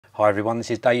Hi everyone, this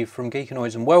is Dave from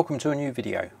Geekanoids and welcome to a new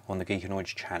video on the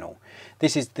Geekanoids channel.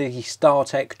 This is the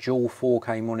StarTech dual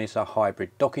 4K monitor hybrid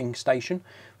docking station,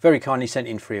 very kindly sent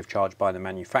in free of charge by the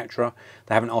manufacturer.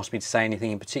 They haven't asked me to say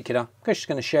anything in particular, I'm just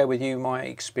going to share with you my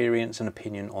experience and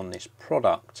opinion on this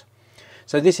product.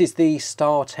 So this is the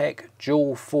StarTech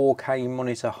dual 4K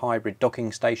monitor hybrid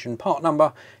docking station, part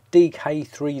number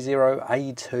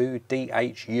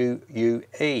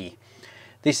DK30A2DHUUE.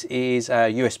 This is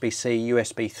a USB-C,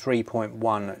 USB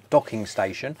 3.1 docking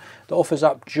station that offers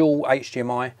up dual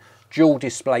HDMI, dual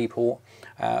DisplayPort,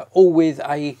 all with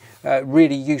a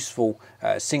really useful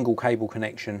single cable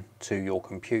connection to your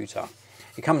computer.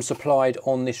 It comes supplied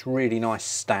on this really nice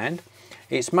stand.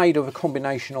 It's made of a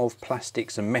combination of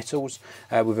plastics and metals,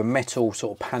 with a metal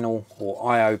sort of panel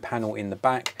or I/O panel in the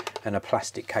back and a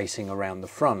plastic casing around the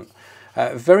front.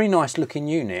 Very nice looking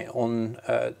unit on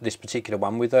this particular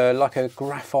one, with like a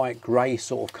graphite grey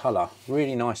sort of colour.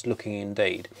 Really nice looking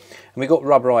indeed. And we've got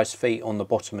rubberised feet on the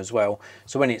bottom as well,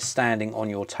 so when it's standing on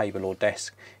your table or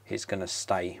desk it's going to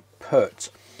stay put.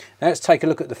 Now let's take a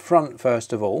look at the front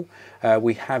first of all.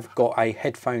 We have got a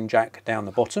headphone jack down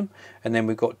the bottom, and then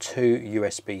we've got two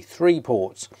USB 3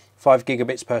 ports. 5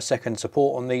 gigabits per second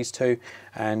support on these two,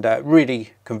 and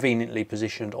really conveniently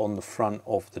positioned on the front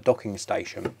of the docking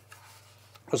station.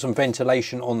 Got some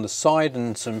ventilation on the side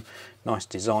and some nice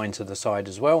design to the side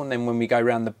as well. And then when we go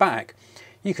around the back,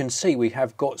 you can see we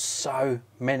have got so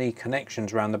many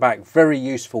connections around the back, very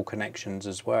useful connections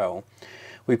as well.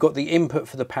 We've got the input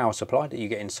for the power supply that you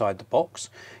get inside the box.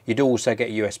 You do also get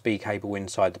a USB cable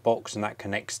inside the box, and that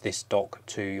connects this dock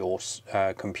to your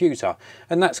computer.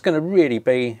 And that's going to really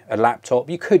be a laptop.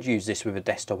 You could use this with a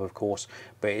desktop, of course,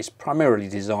 but it's primarily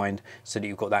designed so that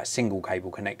you've got that single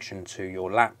cable connection to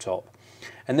your laptop.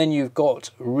 And then you've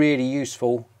got really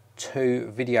useful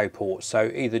two video ports, so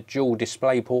either dual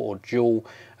DisplayPort or dual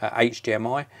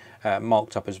HDMI,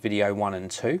 marked up as video 1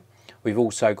 and 2. We've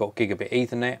also got gigabit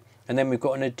Ethernet, and then we've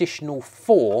got an additional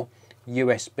 4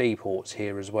 USB ports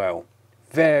here as well.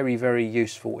 Very, very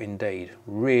useful indeed.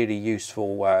 Really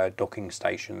useful docking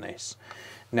station this.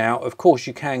 Now, of course,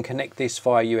 you can connect this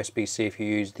via USB-C if you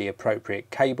use the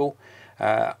appropriate cable.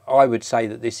 I would say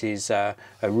that this is a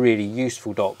really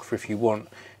useful dock for if you want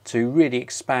to really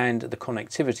expand the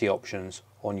connectivity options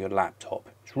on your laptop.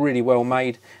 It's really well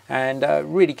made and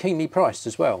really keenly priced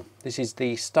as well. This is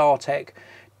the StarTech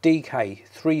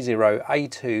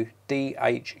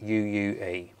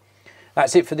DK30A2DHUUE.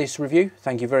 That's it for this review.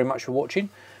 Thank you very much for watching.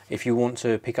 If you want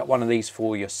to pick up one of these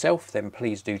for yourself, then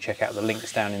please do check out the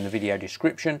links down in the video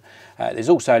description. There's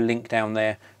also a link down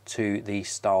there to the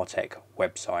StarTech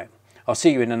website. I'll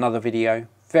see you in another video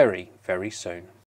very, very soon.